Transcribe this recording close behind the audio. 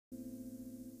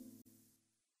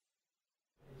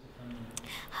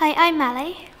Hi, I'm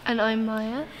Mally. And I'm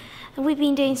Maya. And we've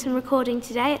been doing some recording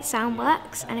today at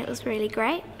Soundworks and it was really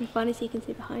great and fun, as you can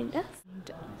see behind us.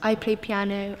 I play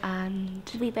piano and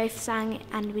we both sang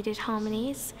and we did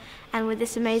harmonies, and with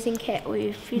this amazing kit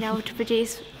we've been able to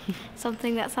produce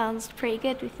something that sounds pretty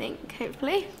good, we think,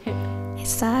 hopefully. It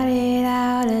started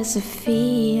out as a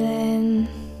feeling,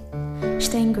 which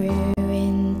then grew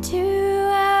into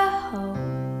a hope,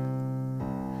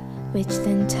 which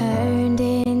then turned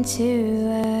into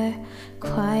a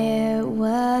quiet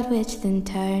word, which then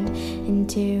turned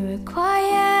into a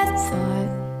quiet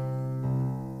thought.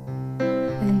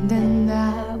 And then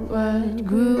that word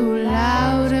grew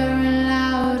louder and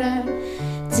louder,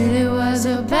 till it was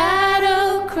a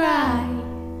battle cry.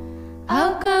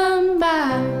 I'll come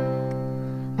back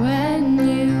when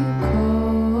you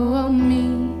call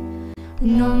me.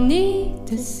 No need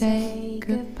to say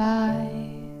goodbye.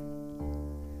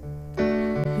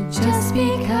 Just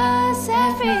because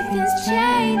everything's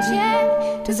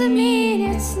changing doesn't mean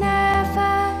it's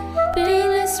never been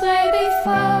this way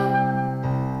before.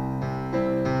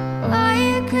 All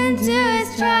you can do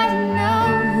is try to know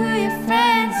who your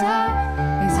friends are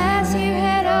as you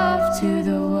head off to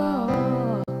the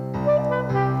wall.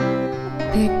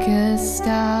 Pick a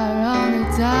star on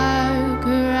a dark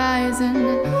horizon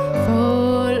and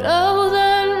follow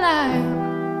the light.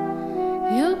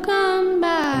 You'll come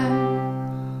back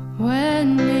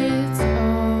when it's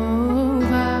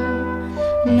over.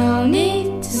 No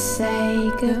need to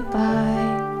say goodbye.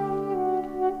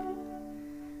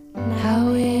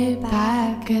 Now we're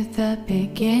back at the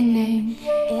beginning.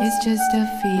 It's just a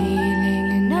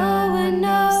feeling and no one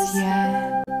knows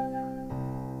yet.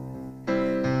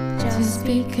 Just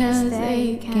because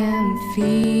they can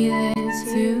feel it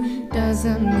too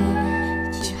doesn't mean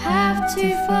that you have to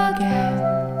forget.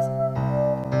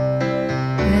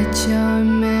 Let your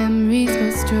memories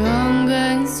grow stronger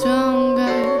and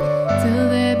stronger till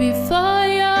they're before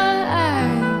your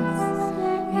eyes.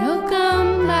 You'll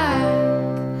come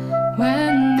back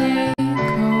when they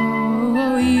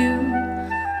call you.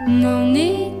 No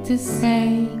need to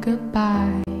say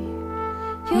goodbye.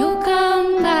 You'll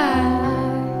come back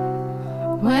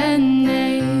when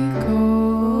they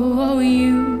call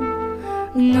you.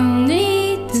 No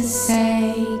need to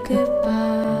say goodbye.